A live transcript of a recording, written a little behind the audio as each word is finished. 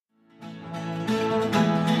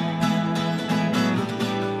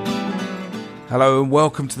Hello and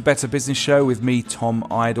welcome to the Better Business Show with me, Tom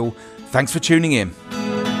Idle. Thanks for tuning in.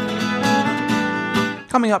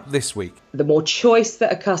 Coming up this week. The more choice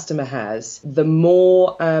that a customer has, the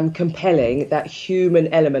more compelling that human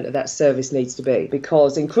element of that service needs to be.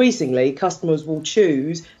 Because increasingly, customers will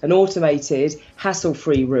choose an automated,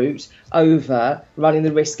 hassle-free route over running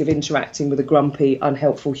the risk of interacting with a grumpy,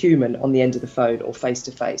 unhelpful human on the end of the phone or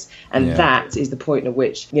face-to-face. And that is the point at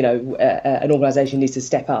which, an organisation needs to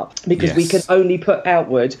step up. Because we can only put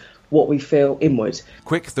outward what we feel inward.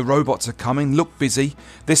 Quick, the robots are coming. Look busy.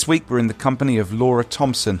 This week we're in the company of Laura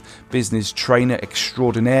Thomson, business trainer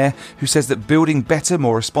extraordinaire, who says that building better,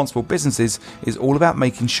 more responsible businesses is all about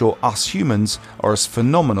making sure us humans are as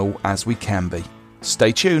phenomenal as we can be.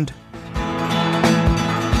 Stay tuned.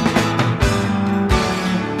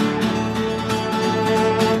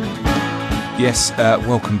 Yes,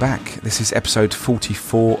 welcome back. This is episode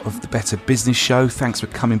 44 of the Better Business Show. Thanks for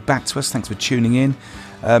coming back to us. Thanks for tuning in.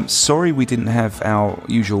 Sorry we didn't have our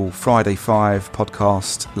usual Friday 5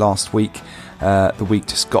 podcast last week. The week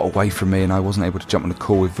just got away from me and I wasn't able to jump on a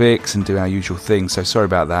call with Vix and do our usual thing, so sorry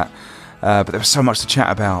about that. But there was so much to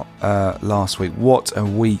chat about last week. What a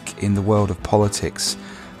week in the world of politics.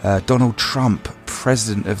 Donald Trump,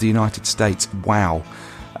 President of the United States. Wow.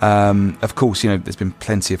 Of course, there's been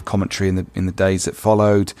plenty of commentary in the days that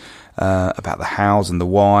followed about the hows and the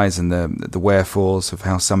whys and the wherefores of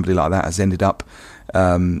how somebody like that has ended up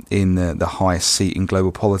in the highest seat in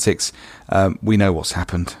global politics. We know what's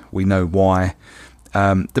happened. We know why.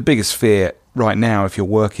 The biggest fear right now, if you're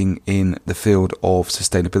working in the field of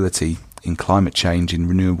sustainability, in climate change, in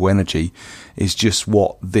renewable energy, is just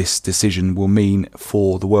what this decision will mean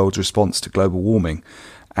for the world's response to global warming.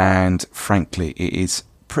 And frankly, it is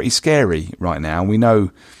pretty scary right now. We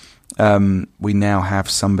know we now have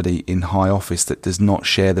somebody in high office that does not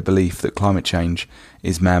share the belief that climate change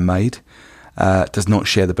is man-made, does not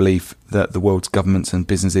share the belief that the world's governments and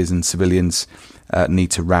businesses and civilians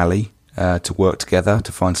need to rally, to work together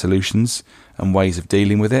to find solutions and ways of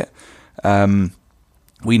dealing with it.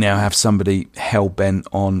 We now have somebody hell-bent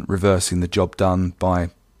on reversing the job done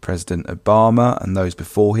by President Obama and those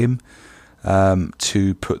before him,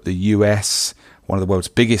 to put the US, one of the world's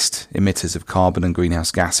biggest emitters of carbon and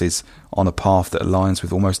greenhouse gases, on a path that aligns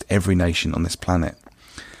with almost every nation on this planet.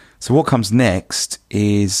 So what comes next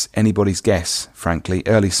is anybody's guess, frankly.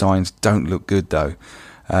 Early signs don't look good, though.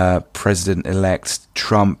 President-elect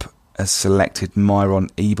Trump has selected Myron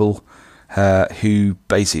Ebel, who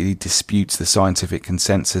basically disputes the scientific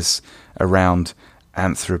consensus around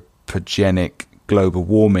anthropogenic global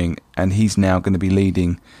warming, and he's now going to be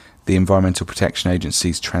leading the Environmental Protection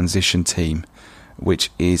Agency's transition team,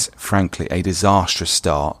 which is, frankly, a disastrous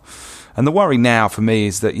start. And the worry now for me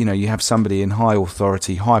is that, you have somebody in high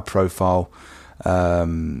authority, high profile,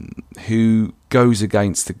 who goes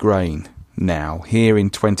against the grain now. Here in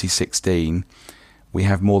 2016, we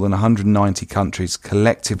have more than 190 countries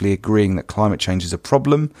collectively agreeing that climate change is a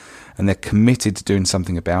problem, and they're committed to doing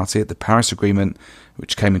something about it. The Paris Agreement,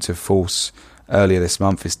 which came into force earlier this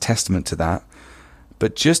month, is testament to that.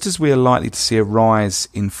 But just as we are likely to see a rise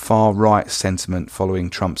in far-right sentiment following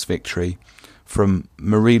Trump's victory, from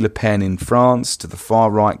Marine Le Pen in France to the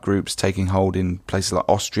far-right groups taking hold in places like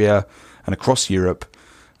Austria and across Europe,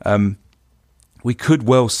 we could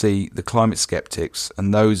well see the climate skeptics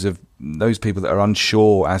and those people that are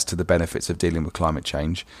unsure as to the benefits of dealing with climate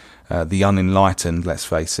change, the unenlightened, let's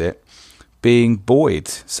face it, being buoyed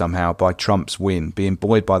somehow by Trump's win, being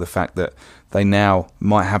buoyed by the fact that they now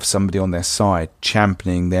might have somebody on their side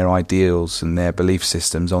championing their ideals and their belief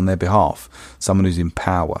systems on their behalf, someone who's in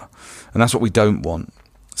power. And that's what we don't want.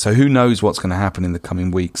 So who knows what's going to happen in the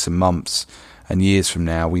coming weeks and months and years from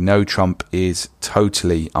now. We know Trump is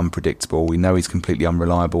totally unpredictable. We know he's completely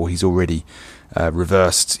unreliable. He's already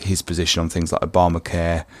reversed his position on things like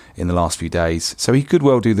Obamacare in the last few days. So he could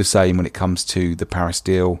well do the same when it comes to the Paris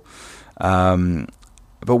deal.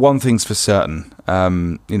 But one thing's for certain,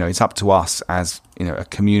 it's up to us as a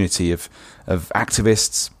community of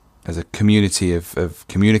activists, as a community of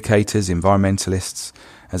communicators, environmentalists,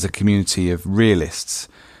 as a community of realists,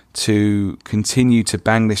 to continue to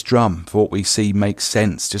bang this drum for what we see makes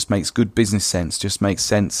sense, just makes good business sense, just makes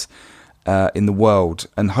sense in the world,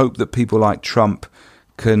 and hope that people like Trump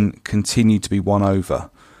can continue to be won over.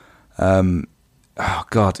 Oh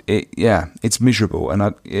God, it's miserable,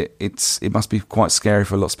 and it must be quite scary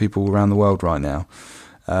for lots of people around the world right now.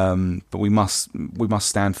 But we must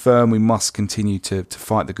stand firm. We must continue to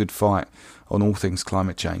fight the good fight on all things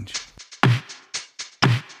climate change.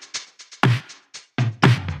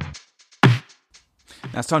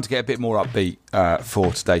 Now it's time to get a bit more upbeat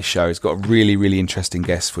for today's show. It's got a really, really interesting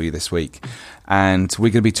guest for you this week. And we're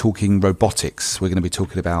going to be talking robotics. We're going to be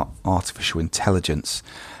talking about artificial intelligence.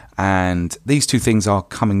 And these two things are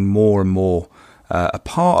coming more and more a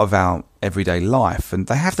part of our everyday life. And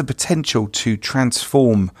they have the potential to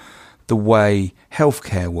transform the way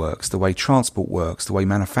healthcare works, the way transport works, the way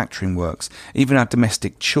manufacturing works, even our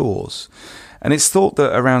domestic chores. And it's thought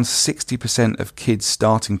that around 60% of kids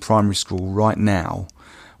starting primary school right now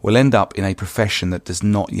will end up in a profession that does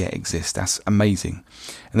not yet exist. That's amazing.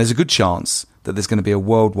 And there's a good chance that there's going to be a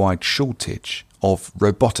worldwide shortage of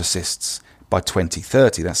roboticists by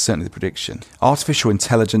 2030. That's certainly the prediction. Artificial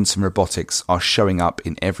intelligence and robotics are showing up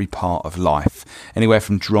in every part of life, anywhere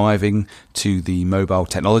from driving to the mobile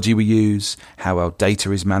technology we use, how our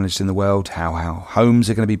data is managed in the world, how our homes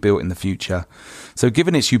are going to be built in the future. So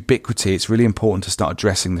given its ubiquity, it's really important to start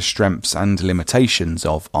addressing the strengths and limitations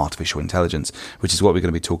of artificial intelligence, which is what we're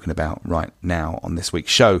going to be talking about right now on this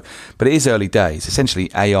week's show. But it is early days.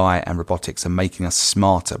 Essentially, AI and robotics are making us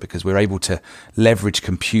smarter because we're able to leverage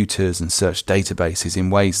computers and search databases in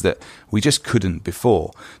ways that we just couldn't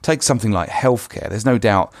before. Take something like healthcare. There's no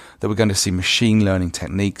doubt that we're going to see machine learning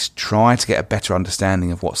techniques try to get a better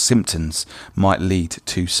understanding of what symptoms might lead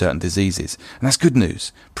to certain diseases. And that's good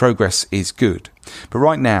news. Progress is good. But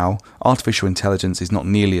right now, artificial intelligence is not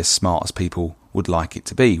nearly as smart as people would like it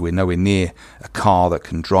to be. We're nowhere near a car that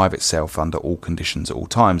can drive itself under all conditions at all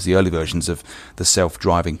times. The early versions of the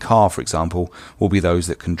self-driving car, for example, will be those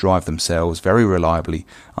that can drive themselves very reliably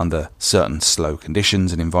under certain slow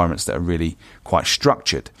conditions and environments that are really quite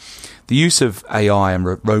structured. The use of AI and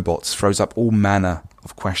robots throws up all manner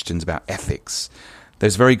of questions about ethics.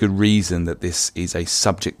 There's very good reason that this is a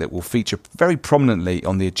subject that will feature very prominently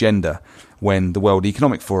on the agenda when the World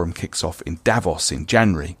Economic Forum kicks off in Davos in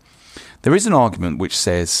January. There is an argument which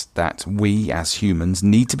says that we as humans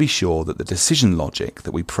need to be sure that the decision logic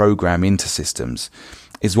that we program into systems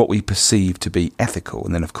is what we perceive to be ethical,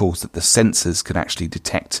 and then of course that the sensors can actually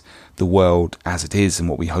detect the world as it is and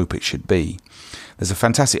what we hope it should be. There's a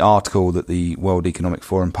fantastic article that the World Economic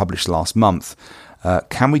Forum published last month.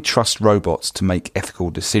 Can we trust robots to make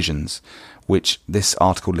ethical decisions? Which this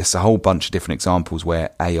article lists a whole bunch of different examples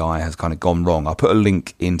where AI has kind of gone wrong. I'll put a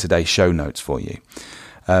link in today's show notes for you.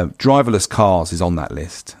 Driverless cars is on that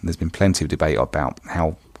list. There's been plenty of debate about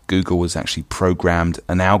how Google has actually programmed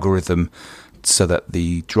an algorithm so that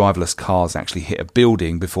the driverless cars actually hit a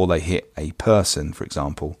building before they hit a person, for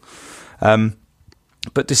example.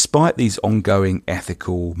 But despite these ongoing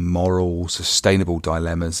ethical, moral, sustainable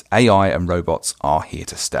dilemmas, AI and robots are here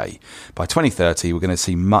to stay. By 2030, we're going to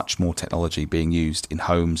see much more technology being used in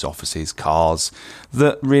homes, offices, cars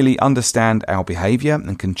that really understand our behaviour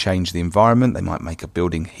and can change the environment. They might make a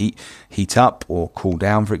building heat up or cool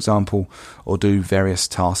down, for example, or do various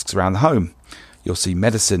tasks around the home. You'll see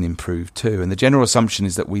medicine improve too. And the general assumption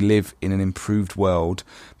is that we live in an improved world,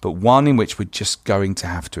 but one in which we're just going to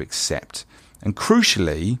have to accept. And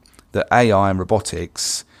crucially, that AI and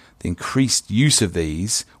robotics, the increased use of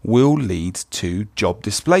these, will lead to job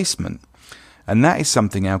displacement. And that is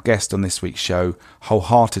something our guest on this week's show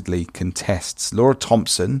wholeheartedly contests. Laura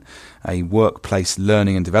Thomson, a workplace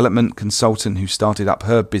learning and development consultant who started up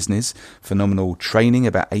her business, Phenomenal Training,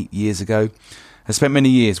 about 8 years ago, has spent many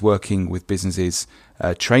years working with businesses,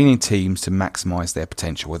 training teams to maximise their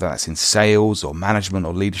potential, whether that's in sales or management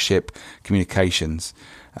or leadership, communications.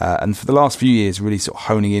 And for the last few years, really sort of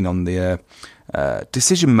honing in on the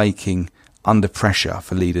decision-making under pressure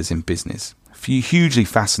for leaders in business. A hugely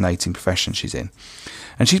fascinating profession she's in.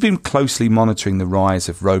 And she's been closely monitoring the rise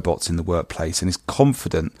of robots in the workplace and is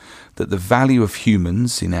confident that the value of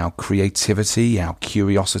humans in our creativity, our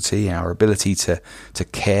curiosity, our ability to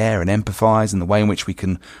care and empathise, and the way in which we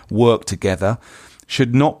can work together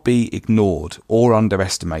should not be ignored or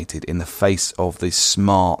underestimated in the face of the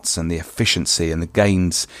smarts and the efficiency and the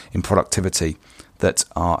gains in productivity that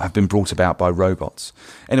have been brought about by robots.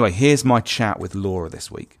 Anyway, here's my chat with Laura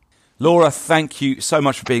this week. Laura, thank you so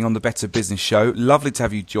much for being on the Better Business Show. Lovely to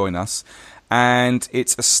have you join us. And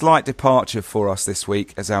it's a slight departure for us this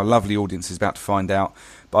week, as our lovely audience is about to find out.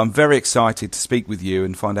 But I'm very excited to speak with you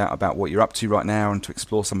and find out about what you're up to right now and to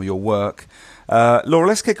explore some of your work. Laura,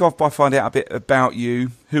 let's kick off by finding out a bit about you.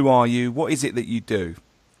 Who are you? What is it that you do?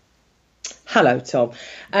 Hello, Tom.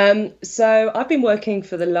 So I've been working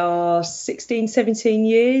for the last 16, 17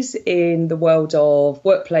 years in the world of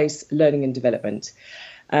workplace learning and development.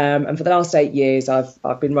 And for the last 8 years,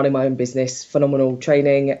 I've been running my own business, Phenomenal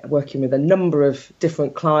Training, working with a number of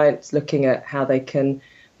different clients, looking at how they can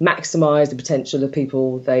maximise the potential of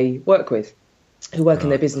people they work with, who work in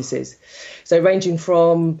their businesses. So ranging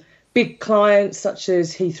from big clients such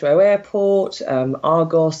as Heathrow Airport,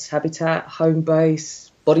 Argos, Habitat,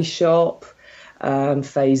 Homebase, Body Shop,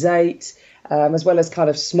 Phase 8, as well as kind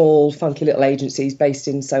of small, funky little agencies based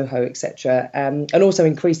in Soho, etc. And also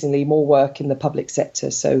increasingly more work in the public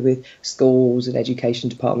sector, so with schools and education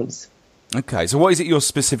departments. Okay, so what is it you're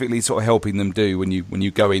specifically sort of helping them do when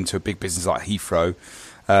you go into a big business like Heathrow,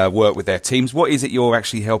 work with their teams? What is it you're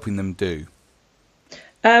actually helping them do?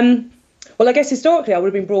 Well, I guess historically I would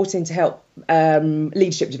have been brought in to help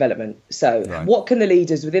leadership development. So what can the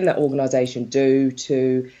leaders within that organisation do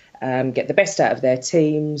to get the best out of their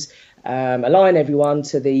teams, align everyone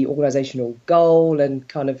to the organisational goal and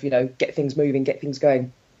kind of, get things moving, get things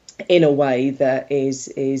going in a way that is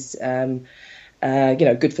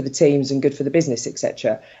good for the teams and good for the business,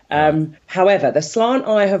 etc. However, the slant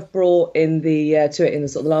I have brought in to it in the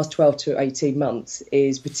sort of the last 12 to 18 months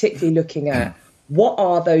is particularly looking at what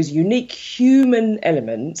are those unique human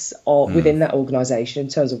elements within that organisation in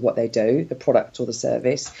terms of what they do, the product or the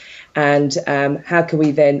service, and how can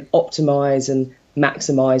we then optimise and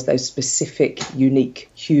maximise those specific, unique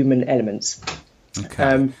human elements.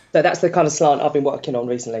 Okay. So that's the kind of slant I've been working on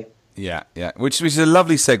recently. Yeah. Which is a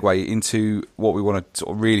lovely segue into what we want to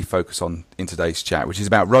sort of really focus on in today's chat, which is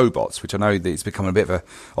about robots, which I know that it's become a bit of an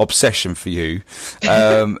obsession for you,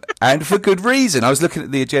 and for good reason. I was looking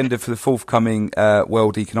at the agenda for the forthcoming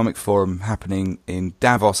World Economic Forum happening in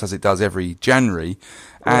Davos, as it does every January,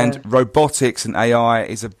 and robotics and AI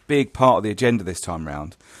is a big part of the agenda this time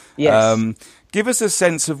round. Yes. Give us a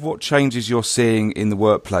sense of what changes you're seeing in the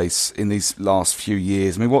workplace in these last few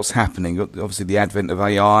years. I mean, what's happening? Obviously, the advent of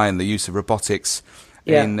AI and the use of robotics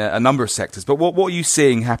in a number of sectors. But what are you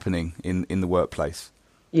seeing happening in the workplace?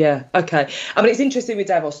 Yeah, okay. I mean, it's interesting with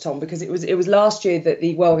Davos, Tom, because it was last year that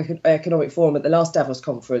the World Economic Forum at the last Davos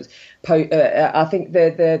conference, I think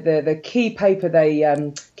the key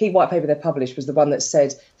white paper they published was the one that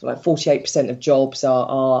said like 48% of jobs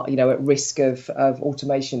are at risk of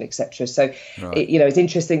automation, etc. So, it's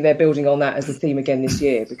interesting they're building on that as a theme again this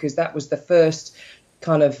year, because that was the first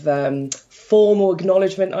kind of formal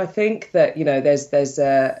acknowledgement, I think, that there's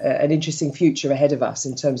an interesting future ahead of us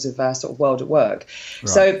in terms of our sort of world at work. Right.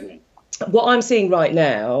 So what I'm seeing right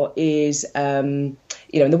now is in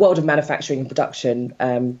the world of manufacturing and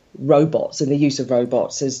production, robots and the use of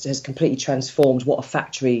robots has completely transformed what a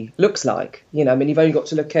factory looks like. You've only got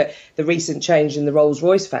to look at the recent change in the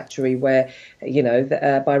Rolls-Royce factory where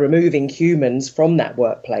by removing humans from that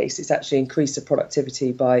workplace, it's actually increased the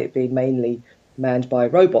productivity by it being mainly manned by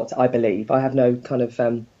robots, I believe. I have no kind of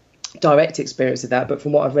direct experience of that, but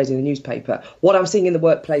from what I've read in the newspaper, what I'm seeing in the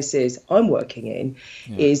workplaces I'm working in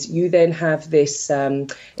is you then have this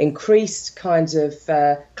increased kind of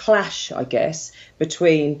clash, I guess,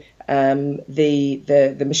 between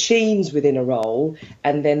the machines within a role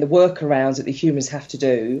and then the workarounds that the humans have to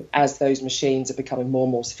do as those machines are becoming more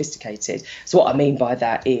and more sophisticated. So what I mean by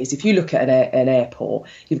that is if you look at an airport,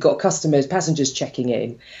 you've got passengers checking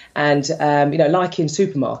in, and like in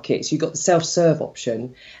supermarkets, you've got the self-serve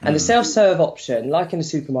option, and the self-serve option, like in a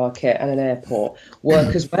supermarket and an airport,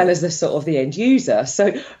 work as well as the end user.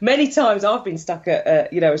 So many times I've been stuck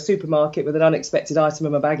at a supermarket with an unexpected item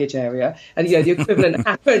in my baggage area, and the equivalent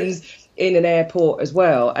happens in an airport as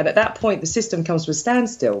well. And at that point, the system comes to a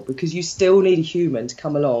standstill because you still need a human to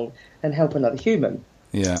come along and help another human.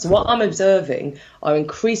 Yeah. So what I'm observing are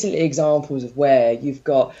increasingly examples of where you've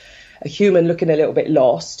got a human looking a little bit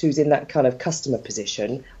lost, who's in that kind of customer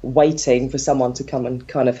position, waiting for someone to come and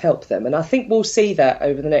kind of help them. And I think we'll see that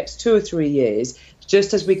over the next 2 or 3 years,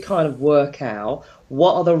 just as we kind of work out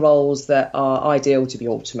what are the roles that are ideal to be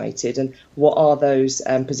automated and what are those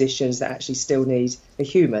positions that actually still need a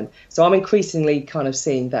human. So I'm increasingly kind of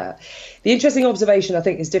seeing that. The interesting observation, I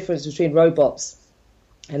think, is difference between robots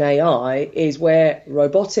and AI is where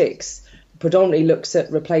robotics predominantly looks at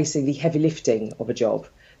replacing the heavy lifting of a job.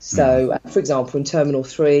 So, for example, in Terminal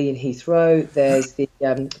 3 in Heathrow, there's the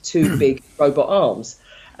 2 big robot arms.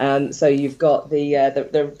 So you've got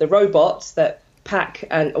the robots that pack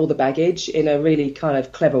and all the baggage in a really kind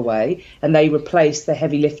of clever way, and they replace the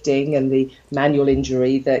heavy lifting and the manual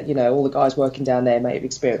injury that all the guys working down there may have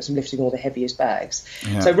experienced from lifting all the heaviest bags.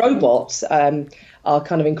 Yeah. So robots are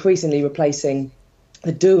kind of increasingly replacing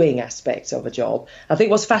the doing aspect of a job. I think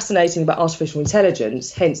what's fascinating about artificial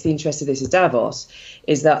intelligence, hence the interest of this at Davos,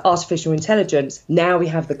 is that artificial intelligence, now we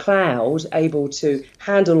have the cloud able to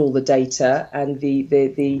handle all the data, and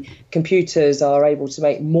the computers are able to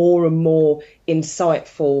make more and more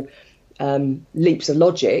insightful leaps of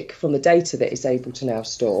logic from the data that it's able to now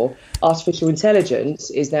store, artificial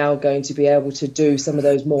intelligence is now going to be able to do some of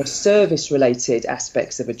those more service-related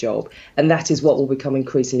aspects of a job, and that is what will become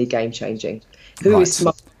increasingly game-changing. Who is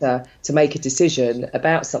smarter to make a decision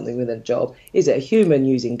about something within a job? Is it a human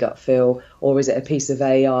using gut feel, or is it a piece of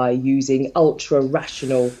AI using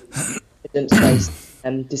ultra-rational,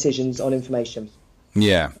 evidence-based decisions on information?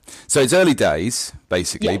 Yeah. So it's early days,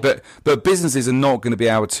 basically, but businesses are not going to be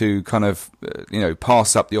able to kind of,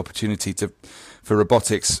 pass up the opportunity for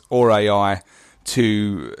robotics or AI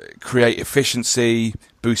to create efficiency,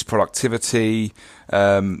 boost productivity,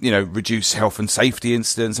 reduce health and safety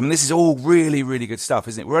incidents. I mean, this is all really, really good stuff,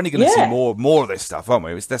 isn't it? We're only going to see more of this stuff, aren't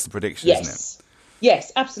we? That's the prediction, isn't it?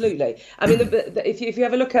 Yes, absolutely. I mean, if you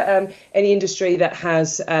have a look at any industry that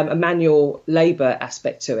has a manual labour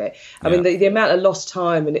aspect to it, I mean, the amount of lost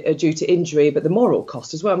time due to injury, but the moral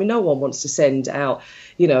cost as well. I mean, no one wants to send out,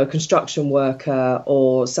 a construction worker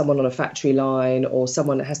or someone on a factory line or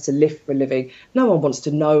someone that has to lift for a living. No one wants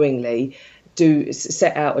to knowingly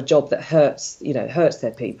set out a job that hurts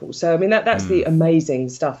their people. So I mean that's the amazing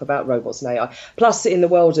stuff about robots and AI. Plus, in the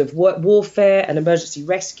world of warfare and emergency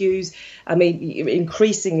rescues, I mean,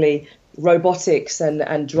 increasingly robotics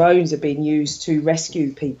and drones are being used to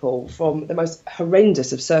rescue people from the most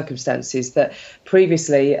horrendous of circumstances that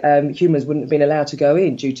previously humans wouldn't have been allowed to go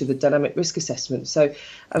in due to the dynamic risk assessment. So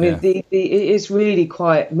I mean, it is really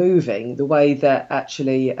quite moving the way that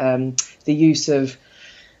actually the use of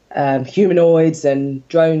humanoids and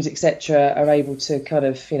drones, etc., are able to kind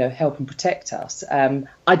of, help and protect us.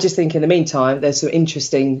 I just think in the meantime, there's some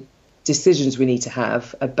interesting decisions we need to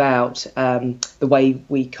have about the way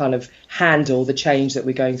we kind of handle the change that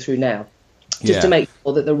we're going through now, just to make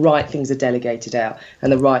sure that the right things are delegated out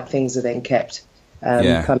and the right things are then kept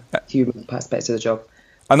kind of human aspects of the job.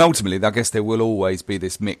 And ultimately, I guess there will always be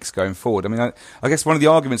this mix going forward. I mean, I guess one of the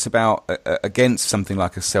arguments against something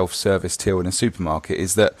like a self-service till in a supermarket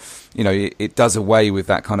is that, it does away with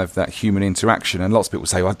that kind of that human interaction. And lots of people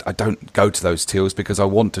say, I don't go to those tills because I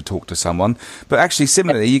want to talk to someone. But actually,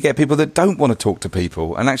 similarly, you get people that don't want to talk to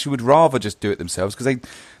people and actually would rather just do it themselves because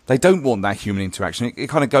they don't want that human interaction. It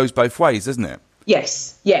kind of goes both ways, doesn't it?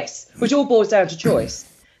 Yes, which all boils down to choice.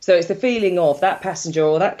 So it's the feeling of that passenger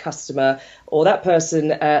or that customer or that person,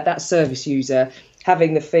 that service user,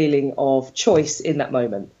 having the feeling of choice in that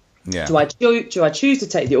moment. Yeah. Do I choose to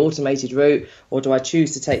take the automated route, or do I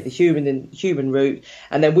choose to take the human route?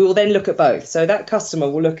 And then we will then look at both. So that customer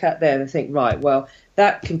will look at there and think, right, well,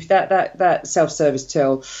 that self-service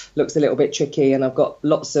till looks a little bit tricky, and I've got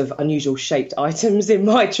lots of unusual shaped items in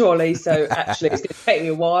my trolley, so actually it's going to take me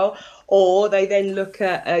a while. Or they then look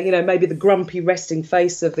at, maybe the grumpy resting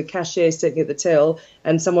face of the cashier sitting at the till,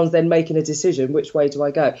 and someone's then making a decision, which way do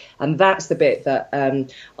I go? And that's the bit that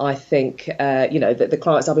I think, that the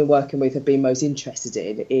clients I've been working with have been most interested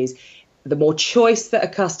in, is the more choice that a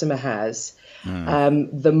customer has,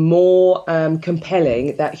 the more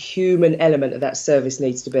compelling that human element of that service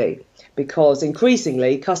needs to be. Because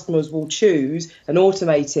increasingly, customers will choose an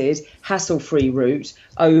automated, hassle-free route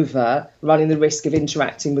over running the risk of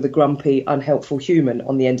interacting with a grumpy, unhelpful human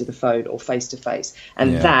on the end of the phone or face-to-face.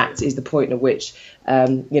 And that is the point at which,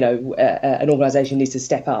 an organisation needs to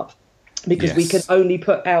step up. Because we can only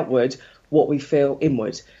put outward what we feel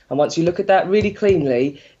inward. And once you look at that really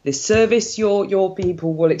cleanly, the service your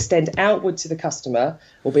people will extend outward to the customer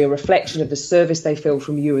will be a reflection of the service they feel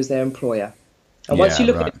from you as their employer. And once you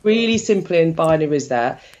look at it really simply and binary as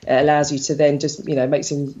that, it allows you to then just, make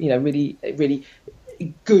some, really, really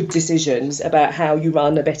good decisions about how you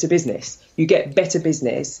run a better business. You get better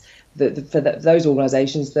business for those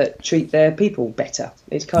organisations that treat their people better.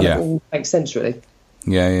 It kind of all makes sense, really.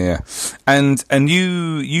 Yeah. And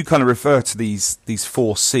you kind of refer to these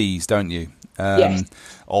 4 C's, don't you?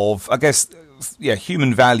 Of, I guess,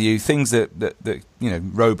 human value, things that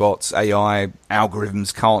robots, AI,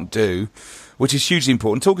 algorithms can't do, which is hugely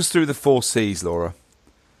important. Talk us through the 4 C's, Laura.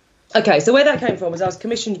 Okay, so where that came from was I was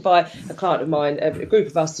commissioned by a client of mine, a group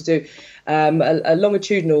of us, to do a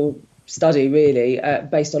longitudinal study, really,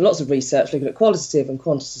 based on lots of research, looking at qualitative and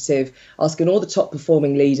quantitative, asking all the top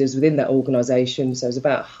performing leaders within that organisation. So there's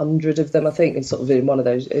about 100 of them, I think, and sort of in one of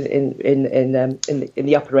those in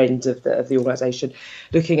the upper end of the organisation,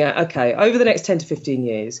 looking at, okay, over the next 10 to 15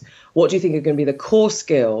 years, what do you think are going to be the core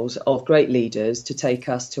skills of great leaders to take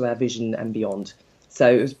us to our vision and beyond?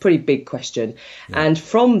 So it was a pretty big question. Yeah. And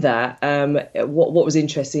from that, what was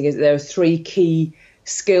interesting is there are 3 key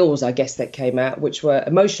skills, I guess, that came out, which were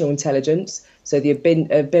emotional intelligence, so the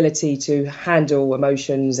ability to handle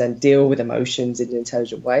emotions and deal with emotions in an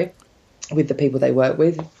intelligent way with the people they work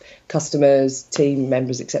with. customers, team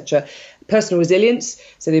members, etc. Personal resilience,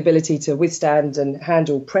 so the ability to withstand and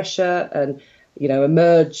handle pressure and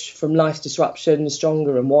emerge from life's disruption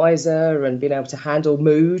stronger and wiser, and being able to handle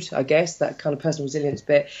mood, I guess, that kind of personal resilience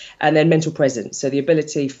bit. And then mental presence, so the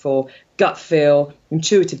ability for gut feel,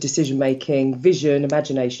 intuitive decision making, vision,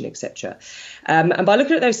 imagination, etc. And by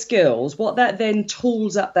looking at those skills, what that then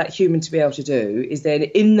tools up that human to be able to do is then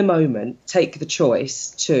in the moment take the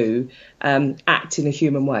choice to act in a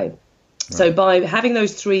human way. So by having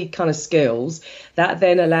those three kind of skills, that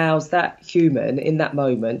then allows that human in that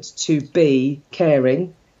moment to be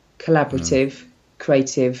caring, collaborative,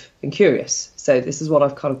 creative and curious. So this is what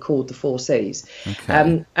I've kind of called the 4 C's.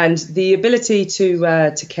 Okay. And the ability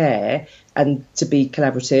to care and to be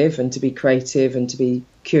collaborative and to be creative and to be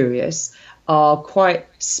curious are quite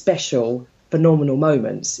special, phenomenal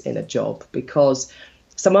moments in a job, because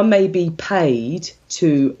someone may be paid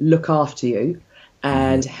to look after you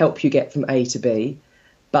and help you get from A to B,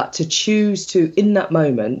 but to choose to, in that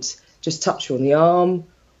moment, just touch you on the arm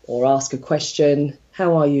or ask a question,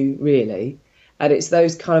 how are you really? And it's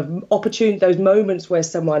those kind of those moments where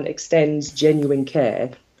someone extends genuine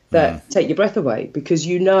care that take your breath away, because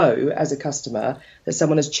as a customer that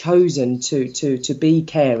someone has chosen to be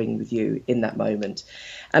caring with you in that moment.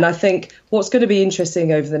 And I think what's going to be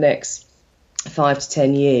interesting over the next 5 to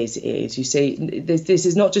 10 years is, you see, this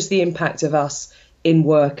is not just the impact of us in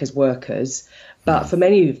work as workers, but for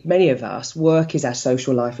many of us, work is our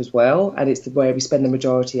social life as well, and it's where we spend the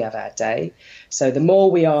majority of our day. So the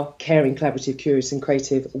more we are caring, collaborative, curious and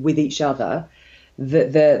creative with each other,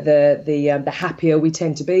 the happier we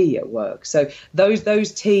tend to be at work. So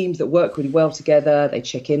those teams that work really well together, they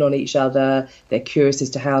check in on each other, they're curious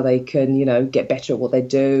as to how they can get better at what they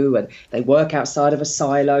do, and they work outside of a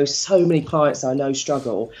silo. So many clients I know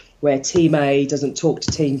struggle where team A doesn't talk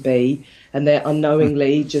to team B, and they're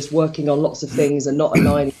unknowingly just working on lots of things and not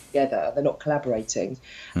aligning together. They're not collaborating.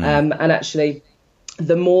 And actually,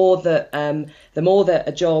 the more that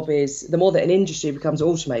a job is, the more that an industry becomes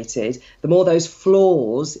automated, the more those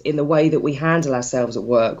flaws in the way that we handle ourselves at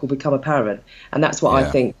work will become apparent. And that's what I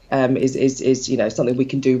think is something we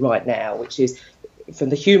can do right now, which is, from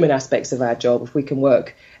the human aspects of our job, if we can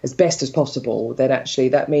work as best as possible, then actually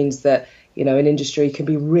that means that an industry can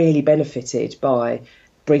be really benefited by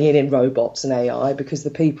bringing in robots and AI, because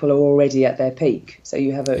the people are already at their peak. So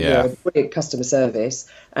you have a brilliant customer service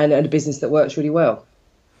and a business that works really well.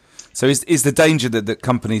 So is the danger that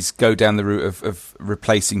companies go down the route of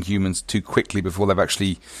replacing humans too quickly before they've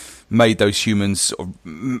actually made those humans sort of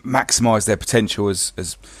maximise their potential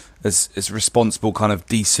as responsible, kind of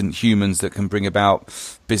decent humans that can bring about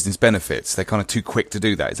business benefits? They're kind of too quick to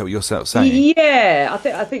do that. Is that what you're saying? Yeah,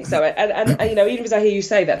 I think so. And even as I hear you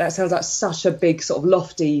say that, that sounds like such a big sort of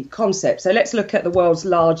lofty concept. So let's look at the world's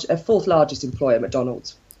fourth largest employer,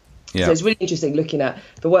 McDonald's. Yeah. So it's really interesting looking at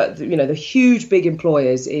the work, the huge big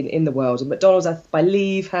employers in the world. And McDonald's, I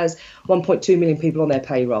believe, has 1.2 million people on their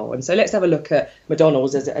payroll. And so let's have a look at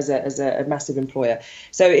McDonald's as a massive employer.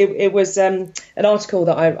 So it was an article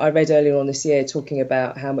that I read earlier on this year talking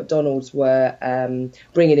about how McDonald's were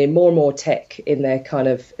bringing in more and more tech in their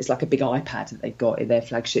it's like a big iPad that they've got in their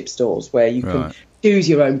flagship stores, where you can choose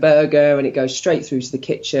your own burger and it goes straight through to the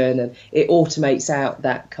kitchen, and it automates out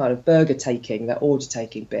that kind of burger taking, that order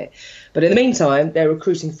taking bit. But in the meantime, they're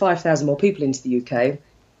recruiting 5,000 more people into the UK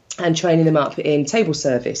and training them up in table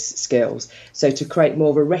service skills, so to create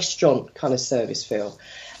more of a restaurant kind of service feel.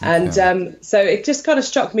 And so it just kind of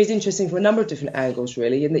struck me as interesting from a number of different angles,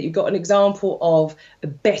 really, in that you've got an example of a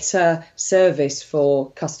better service for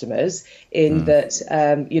customers in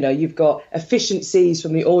that, you've got efficiencies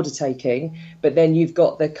from the order taking, but then you've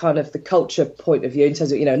got the kind of the culture point of view in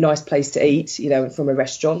terms of, a nice place to eat, from a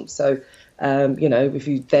restaurant. So, if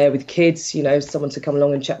you're there with kids, someone to come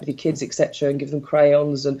along and chat with your kids, etc., and give them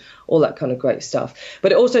crayons and all that kind of great stuff.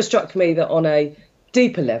 But it also struck me that on a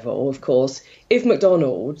deeper level, of course, if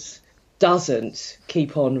McDonald's doesn't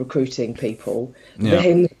keep on recruiting people,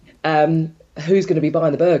 then who's going to be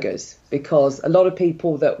buying the burgers? Because a lot of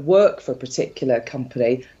people that work for a particular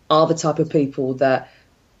company are the type of people that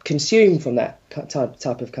consume from that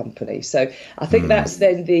type of company. So I think that's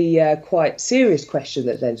then the quite serious question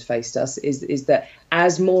that then faced us is that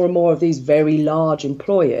as more and more of these very large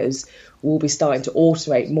employers will be starting to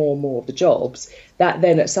automate more and more of the jobs, that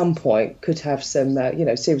then at some point could have some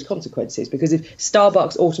serious consequences. Because if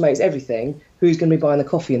Starbucks automates everything, who's going to be buying the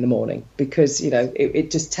coffee in the morning? Because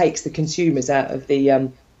it just takes the consumers out of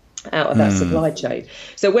that supply chain.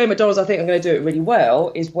 So where McDonald's, I think, are going to do it really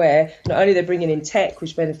well is where not only they're bringing in tech,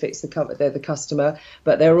 which benefits the customer,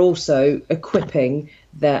 but they're also equipping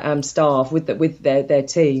their staff, with their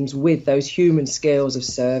teams, with those human skills of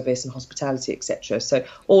service and hospitality, etc. So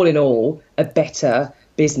all in all, a better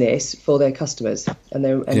business for their customers and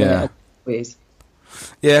their employees.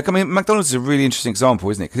 Yeah, I mean, McDonald's is a really interesting example,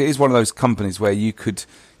 isn't it? Because it is one of those companies where you could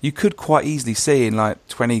quite easily see in like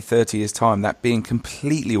 20, 30 years' time that being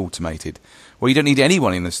completely automated, where you don't need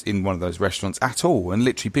anyone in one of those restaurants at all, and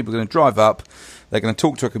literally people are going to drive up, they're going to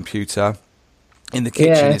talk to a computer in the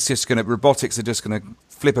kitchen. It's just robotics are just going to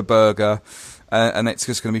flip a burger, and it's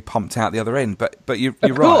just going to be pumped out the other end. But you're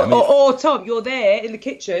right. I mean, or Tom, you're there in the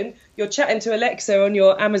kitchen, you're chatting to Alexa on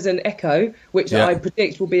your Amazon Echo, which I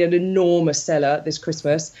predict will be an enormous seller this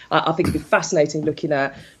Christmas. I think it'd be fascinating looking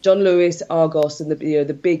at John Lewis, Argos, and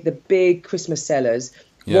the big Christmas sellers.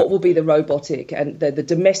 Yeah. What will be the robotic and the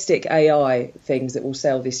domestic AI things that will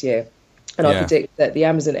sell this year? And I predict that the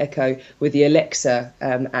Amazon Echo with the Alexa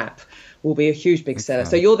app will be a huge big seller.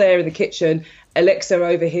 So you're there in the kitchen, Alexa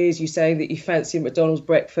overhears you saying that you fancy a McDonald's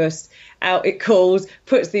breakfast, out it calls,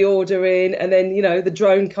 puts the order in, and then, the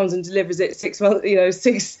drone comes and delivers it 20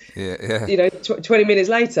 minutes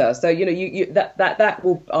later. So, that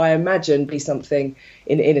will, I imagine, be something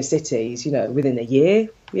in inner cities, within a year.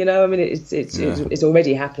 I mean, it's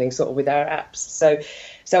already happening sort of with our apps.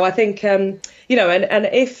 So I think, and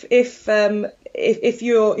if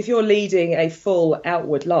you're leading a full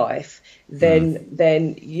outward life, then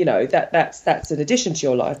that's an addition to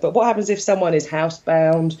your life. But what happens if someone is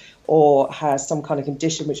housebound or has some kind of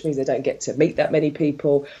condition, which means they don't get to meet that many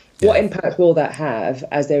people? What impact will that have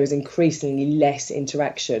as there is increasingly less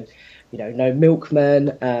interaction? No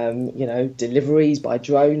milkmen, deliveries by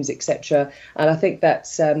drones, etc. And I think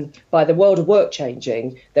that's by the world of work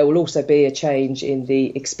changing, there will also be a change in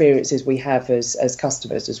the experiences we have as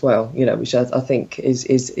customers as well. Which I think is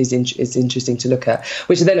interesting to look at.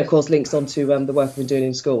 Which then, of course, links onto the work we've been doing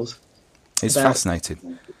in schools. It's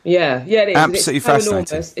fascinating. Yeah, it is. Absolutely fascinating.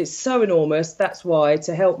 Enormous. It's so enormous. That's why,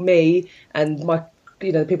 to help me and my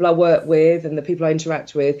the people I work with and the people I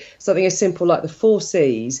interact with, something as simple like the 4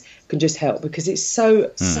 Cs can just help, because it's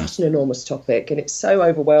such an enormous topic, and it's so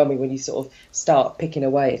overwhelming when you sort of start picking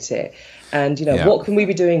away at it. And what can we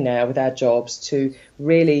be doing now with our jobs to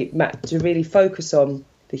really focus on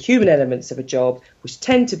the human elements of a job, which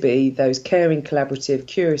tend to be those caring, collaborative,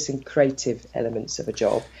 curious and creative elements of a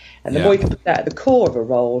job. And the more you can put that at the core of a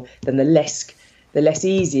role, then the less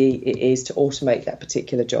easy it is to automate that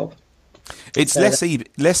particular job. It's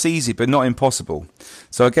less easy, but not impossible.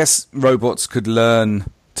 So I guess robots could learn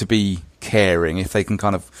to be caring if they can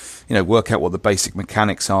kind of, work out what the basic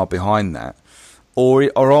mechanics are behind that. Or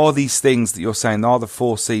are these things that you're saying, are the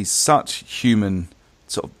 4 Cs such human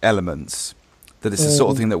sort of elements that it's the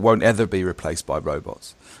sort of thing that won't ever be replaced by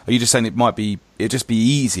robots? Are you just saying it'd just be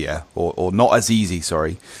easier or not as easy,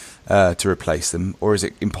 to replace them, or is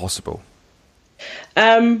it impossible?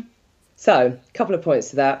 So, a couple of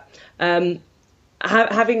points to that.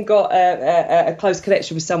 Having got a close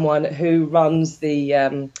connection with someone who runs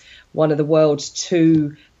the one of the world's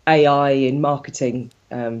 2 AI in marketing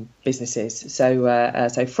businesses, so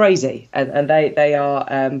Phrasey, and they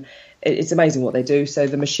are. It's amazing what they do. So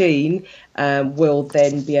the machine will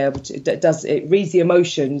then be able to it reads the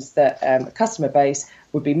emotions that a customer base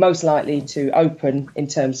would be most likely to open in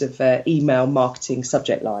terms of email marketing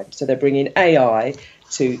subject line. So they're bringing AI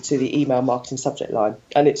to the email marketing subject line,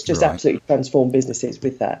 and it's just absolutely transformed businesses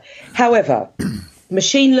with that. However,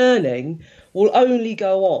 machine learning will only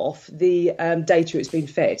go off the data it's been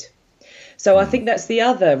fed. So I think that's the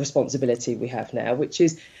other responsibility we have now, which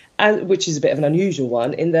is a bit of an unusual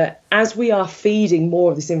one, in that as we are feeding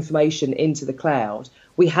more of this information into the cloud,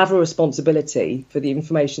 we have a responsibility for the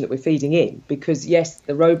information that we're feeding in, because yes,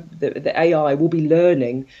 the AI will be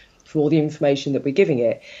learning from all the information that we're giving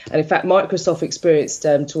it. And in fact, Microsoft experienced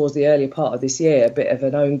towards the earlier part of this year a bit of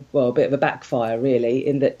a backfire, really,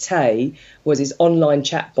 in that Tay was his online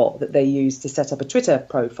chatbot that they used to set up a Twitter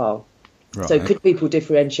profile. Right. So could people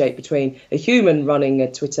differentiate between a human running a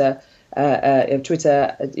Twitter,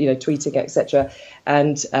 tweeting, etc.,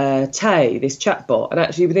 and Tay, this chatbot? And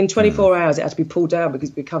actually, within 24 hours, it had to be pulled down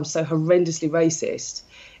because it became so horrendously racist.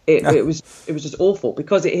 It was just awful,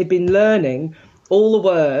 because it had been learning all the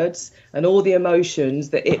words and all the emotions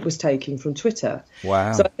that it was taking from Twitter.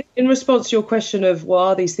 Wow. So in response to your question of, well,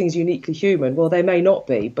 are these things uniquely human? Well, they may not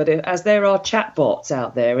be, but as there are chatbots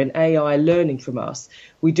out there and AI learning from us,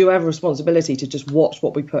 we do have a responsibility to just watch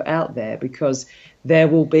what we put out there, because there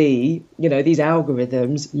will be, these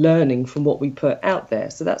algorithms learning from what we put out there.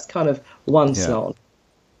 So that's kind of one slant.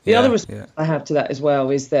 The other response I have to that as well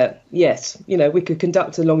is that, yes, we could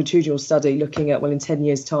conduct a longitudinal study looking at, well, in 10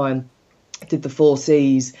 years' time, did the 4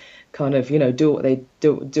 Cs kind of, do what they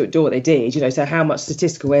do what they did. So how much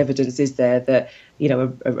statistical evidence is there that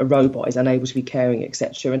a robot is unable to be caring,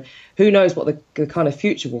 etc. And who knows what the kind of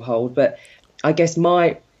future will hold. But I guess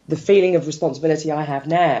the feeling of responsibility I have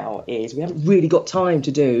now is we haven't really got time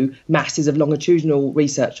to do masses of longitudinal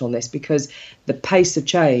research on this, because the pace of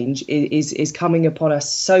change is coming upon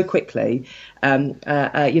us so quickly.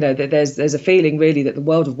 That there's a feeling really that the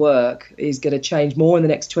world of work is going to change more in the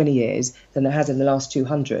next 20 years than it has in the last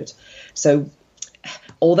 200. So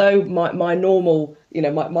although my normal,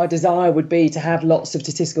 my desire would be to have lots of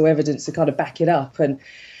statistical evidence to kind of back it up, and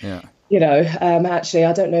actually,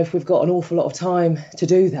 I don't know if we've got an awful lot of time to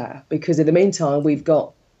do that, because in the meantime, we've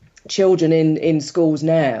got children in schools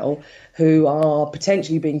now who are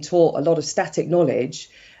potentially being taught a lot of static knowledge,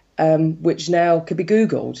 which now could be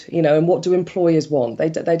Googled, and what do employers want? They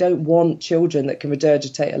don't want children that can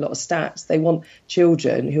regurgitate a lot of stats. They want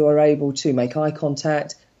children who are able to make eye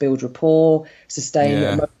contact, build rapport,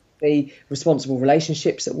 sustain be responsible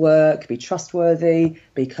relationships at work, be trustworthy,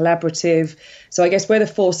 be collaborative. So I guess where the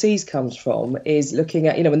 4Cs comes from is looking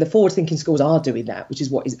at, and the forward-thinking schools are doing that, which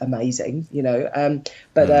is what is amazing,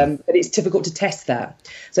 but it's difficult to test that.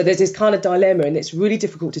 So there's this kind of dilemma, and it's really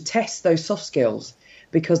difficult to test those soft skills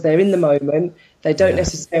because they're in the moment. They don't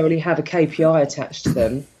necessarily have a KPI attached to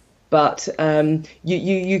them. But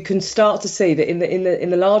you can start to see that in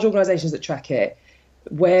the large organisations that track it,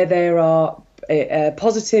 where there are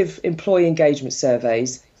positive employee engagement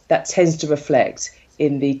surveys, that tends to reflect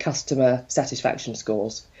in the customer satisfaction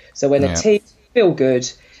scores. So when a team feel good,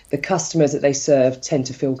 the customers that they serve tend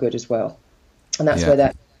to feel good as well. And that's where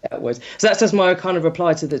that was. So that's just my kind of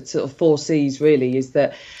reply to the sort of 4Cs really, is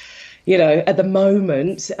that, at the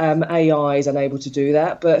moment, AI is unable to do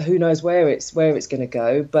that, but who knows where it's going to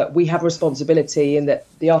go. But we have a responsibility in that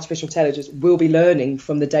the artificial intelligence will be learning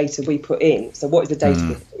from the data we put in. So what is the data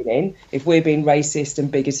we're putting in? If we're being racist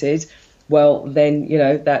and bigoted, well, then,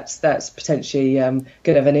 that's potentially going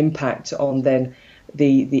to have an impact on then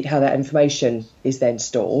the how that information is then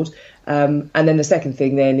stored. And then the second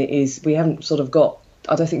thing then is we haven't sort of got,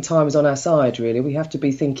 I don't think time is on our side, really. We have to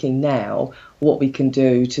be thinking now what we can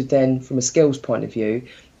do to then, from a skills point of view,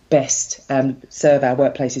 best serve our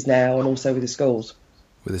workplaces now and also with the schools.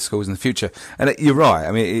 With the schools in the future. And you're right.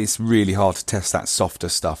 I mean, it's really hard to test that softer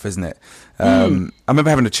stuff, isn't it? I remember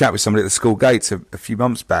having a chat with somebody at the school gates a few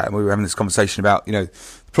months back, and we were having this conversation about, the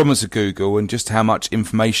problems of Google and just how much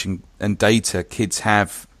information and data kids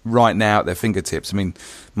have right now at their fingertips. I mean,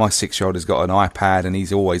 my 6-year-old has got an iPad, and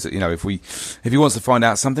he's always, if he wants to find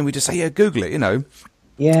out something, we just say, Google it,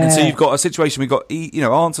 Yeah. And so you've got a situation, we've got,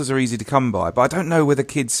 answers are easy to come by, but I don't know whether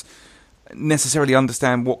kids necessarily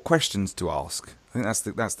understand what questions to ask. I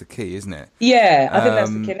think that's the key, isn't it? Yeah, I think that's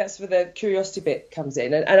the key. That's where the curiosity bit comes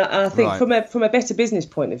in, and I think from a better business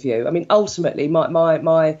point of view, I mean, ultimately,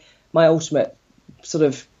 my ultimate sort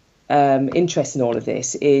of interest in all of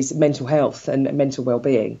this is mental health and mental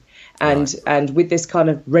well-being, and with this kind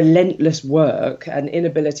of relentless work and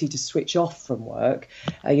inability to switch off from work,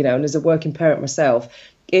 and as a working parent myself,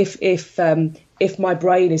 if my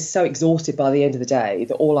brain is so exhausted by the end of the day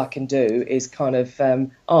that all I can do is kind of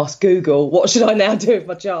ask Google, what should I now do with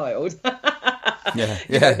my child?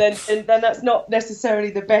 Then that's not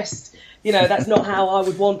necessarily the best. That's not how I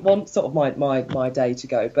would want sort of my day to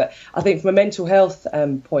go. But I think from a mental health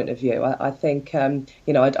point of view, I think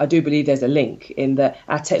I do believe there's a link in that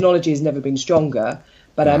our technology has never been stronger,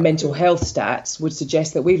 but our mental health stats would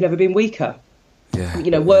suggest that we've never been weaker.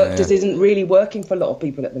 Work just isn't really working for a lot of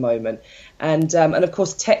people at the moment, and of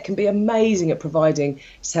course tech can be amazing at providing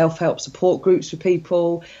self-help support groups for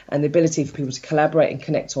people and the ability for people to collaborate and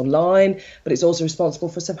connect online, but it's also responsible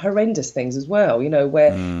for some horrendous things as well,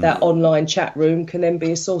 where that online chat room can then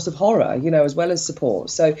be a source of horror, as well as support.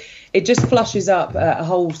 So it just flushes up a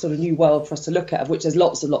whole sort of new world for us to look at, of which there's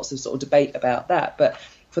lots of sort of debate about that. But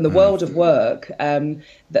from the world of work,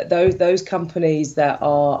 that those companies that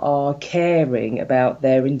are caring about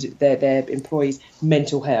their employees'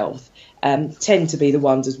 mental health tend to be the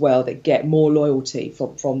ones as well that get more loyalty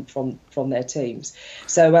from their teams.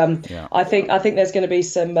 So I think there's going to be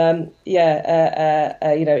some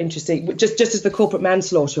interesting. Just as the Corporate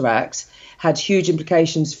Manslaughter Act had huge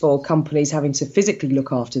implications for companies having to physically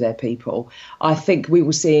look after their people, I think we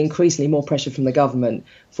will see increasingly more pressure from the government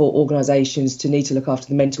for organisations to need to look after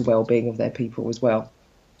the mental well-being of their people as well.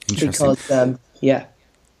 Interesting. Because,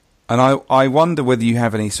 And I wonder whether you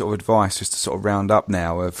have any sort of advice, just to sort of round up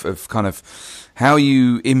now, of kind of how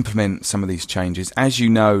you implement some of these changes. As you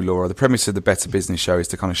know, Laura, the premise of the Better Business Show is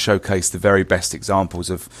to kind of showcase the very best examples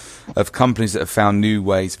of companies that have found new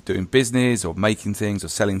ways of doing business or making things or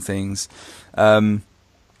selling things.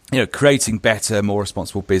 creating better, more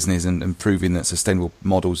responsible business and proving that sustainable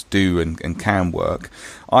models do and can work.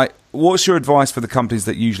 What's your advice for the companies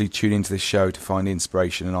that usually tune into this show to find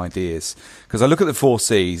inspiration and ideas? Because I look at the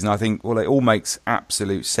 4Cs and I think, well, it all makes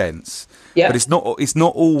absolute sense. Yeah. But it's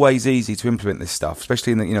not always easy to implement this stuff,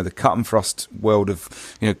 especially in the the cut and thrust world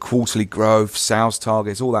of quarterly growth, sales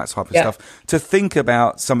targets, all that type of stuff. To think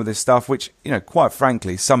about some of this stuff, which quite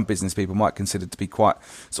frankly, some business people might consider to be quite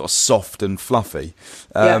sort of soft and fluffy.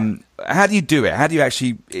 How do you do it? How do you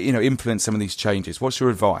actually implement some of these changes? What's your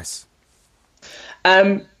advice?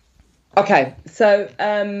 Okay, so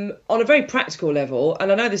on a very practical level,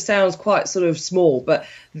 and I know this sounds quite sort of small, but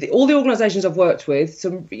all the organisations I've worked with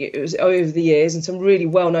over the years, and some really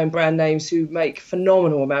well-known brand names who make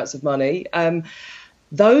phenomenal amounts of money,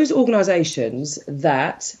 those organisations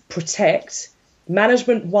that protect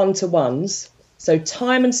management one-to-ones, so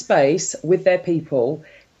time and space with their people,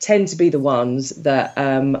 tend to be the ones that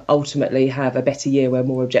ultimately have a better year where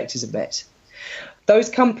more objectives are met. Those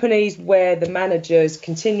companies where the managers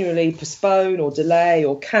continually postpone or delay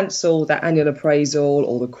or cancel that annual appraisal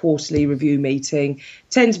or the quarterly review meeting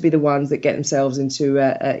tend to be the ones that get themselves into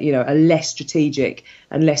a less strategic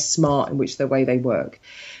and less smart in which the way they work.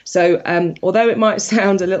 So although it might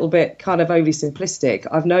sound a little bit kind of overly simplistic,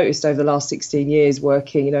 I've noticed over the last 16 years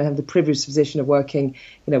working, I have the privileged position of working,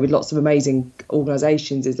 with lots of amazing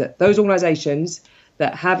organisations, is that those organisations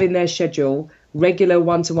that have in their schedule regular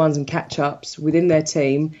one-to-ones and catch-ups within their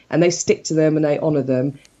team, and they stick to them and they honour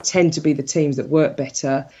them, tend to be the teams that work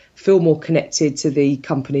better, feel more connected to the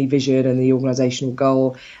company vision and the organisational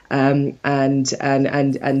goal, and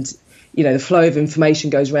the flow of information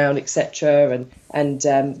goes round, etc., and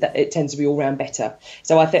that it tends to be all round better.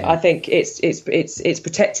 So I think it's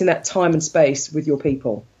protecting that time and space with your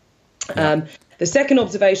people. The second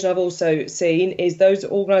observation I've also seen is those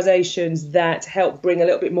organisations that help bring a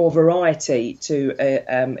little bit more variety to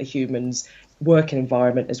a human's working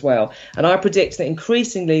environment as well. And I predict that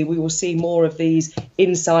increasingly we will see more of these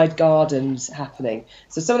inside gardens happening.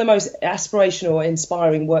 So some of the most aspirational,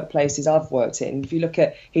 inspiring workplaces I've worked in, if you look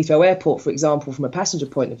at Heathrow Airport, for example, from a passenger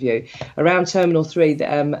point of view, around Terminal 3,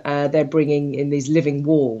 they're bringing in these living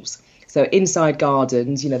walls. So inside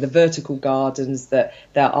gardens, the vertical gardens that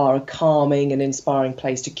are a calming and inspiring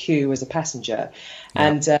place to queue as a passenger. Yeah.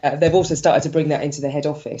 And they've also started to bring that into the head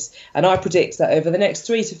office. And I predict that over the next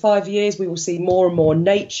 3 to 5 years, we will see more and more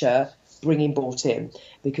nature brought in,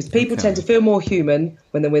 because people tend to feel more human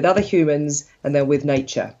when they're with other humans and they're with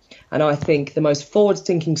nature. And I think the most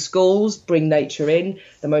forward-thinking schools bring nature in.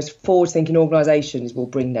 The most forward-thinking organisations will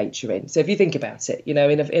bring nature in. So if you think about it, in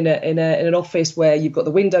an office where you've got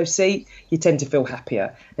the window seat, you tend to feel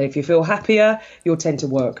happier. And if you feel happier, you'll tend to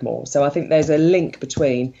work more. So I think there's a link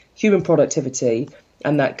between human productivity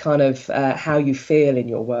and that kind of how you feel in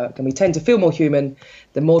your work. And we tend to feel more human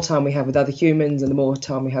the more time we have with other humans and the more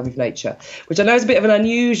time we have with nature, which I know is a bit of an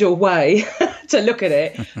unusual way to look at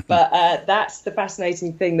it. But that's the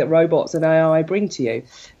fascinating thing that robots and AI bring to you,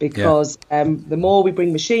 because the more we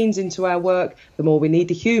bring machines into our work, the more we need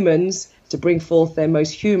the humans to bring forth their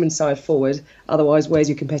most human side forward. Otherwise, where's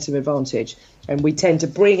your competitive advantage? And we tend to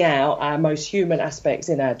bring out our most human aspects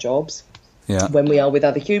in our jobs when we are with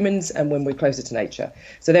other humans and when we're closer to nature.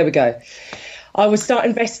 So there we go. I would start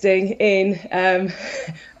investing in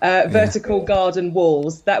vertical garden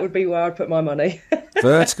walls. That would be where I'd put my money.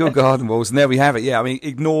 Vertical garden walls, and there we have it. Yeah, I mean,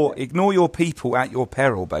 ignore your people at your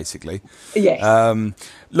peril, basically. Yes.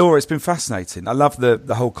 Laura, it's been fascinating. I love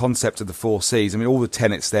the whole concept of the 4Cs. I mean, all the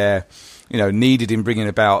tenets there, needed in bringing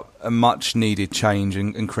about a much needed change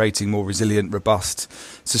and creating more resilient, robust,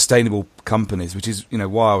 sustainable companies, which is,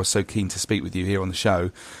 why I was so keen to speak with you here on the show.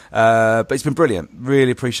 But it's been brilliant.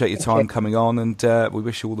 Really appreciate your time coming on, and we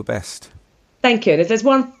wish you all the best. Thank you. And if there's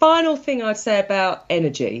one final thing I'd say about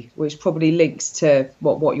energy, which probably links to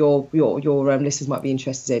what your listeners might be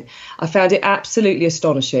interested in, I found it absolutely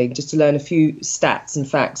astonishing just to learn a few stats and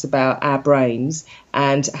facts about our brains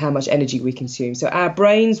and how much energy we consume. So our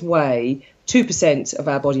brains weigh 2% of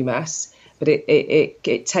our body mass, but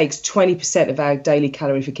it takes 20% of our daily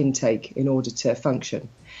calorific intake in order to function.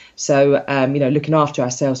 So, looking after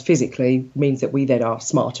ourselves physically means that we then are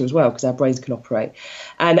smarter as well, because our brains can operate.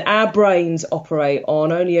 And our brains operate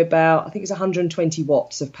on only about, I think it's 120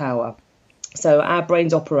 watts of power. So our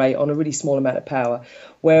brains operate on a really small amount of power,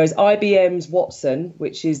 whereas IBM's Watson,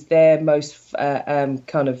 which is their most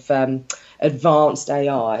advanced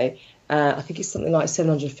AI, I think it's something like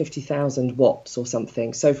 750,000 watts or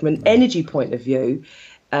something. So from an energy point of view,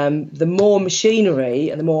 the more machinery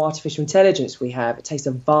and the more artificial intelligence we have, it takes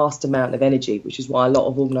a vast amount of energy, which is why a lot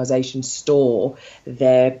of organisations store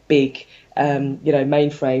their big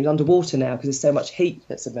mainframes underwater now, because there's so much heat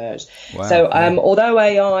that's emerged. Wow. So although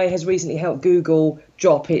AI has recently helped Google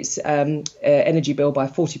drop its energy bill by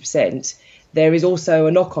 40%, there is also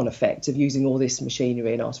a knock-on effect of using all this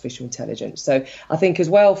machinery and artificial intelligence. So I think as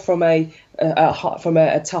well, from a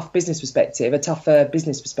tougher business perspective,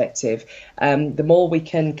 the more we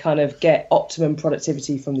can kind of get optimum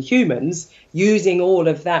productivity from the humans using all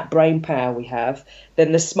of that brain power we have,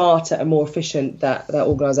 then the smarter and more efficient that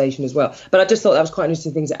organisation as well. But I just thought that was quite an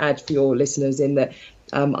interesting thing to add for your listeners, in that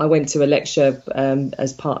I went to a lecture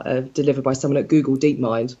as part of delivered by someone at Google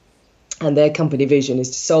DeepMind, and their company vision is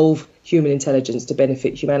to solve human intelligence to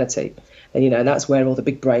benefit humanity. And, that's where all the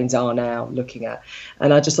big brains are now looking at.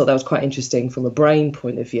 And I just thought that was quite interesting from a brain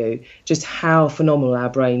point of view, just how phenomenal our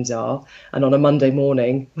brains are. And on a Monday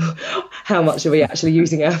morning, how much are we actually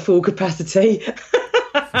using our full capacity? So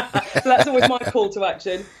that's always my call to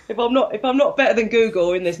action. If I'm not better than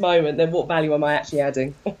Google in this moment, then what value am I actually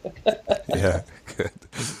adding? Yeah, good.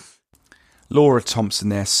 Laura Thomson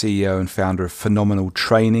there, CEO and founder of Phenomenal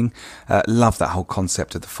Training. Love that whole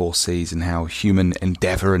concept of the 4 Cs and how human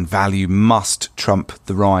endeavour and value must trump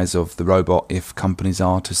the rise of the robot if companies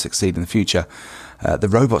are to succeed in the future. The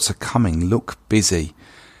robots are coming. Look busy.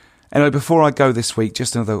 Anyway, before I go this week,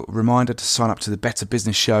 just another reminder to sign up to the Better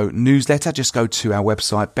Business Show newsletter. Just go to our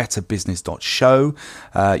website, betterbusiness.show.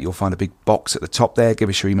 You'll find a big box at the top there. Give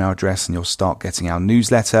us your email address and you'll start getting our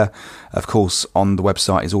newsletter. Of course, on the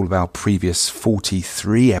website is all of our previous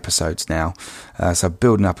 43 episodes now. So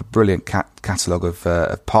building up a brilliant catalogue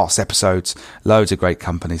of past episodes. Loads of great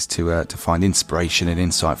companies to find inspiration and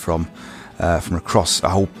insight from across a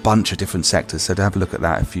whole bunch of different sectors. So to have a look at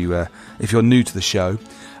that if you're new to the show.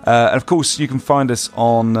 And of course, you can find us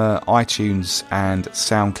on iTunes and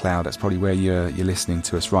SoundCloud. That's probably where you're listening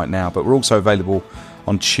to us right now. But we're also available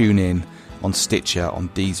on TuneIn, on Stitcher, on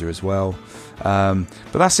Deezer as well. But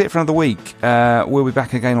that's it for another week. We'll be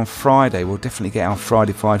back again on Friday. We'll definitely get our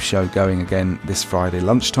Friday 5 show going again this Friday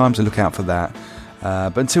lunchtime, so look out for that.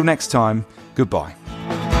 But until next time, goodbye.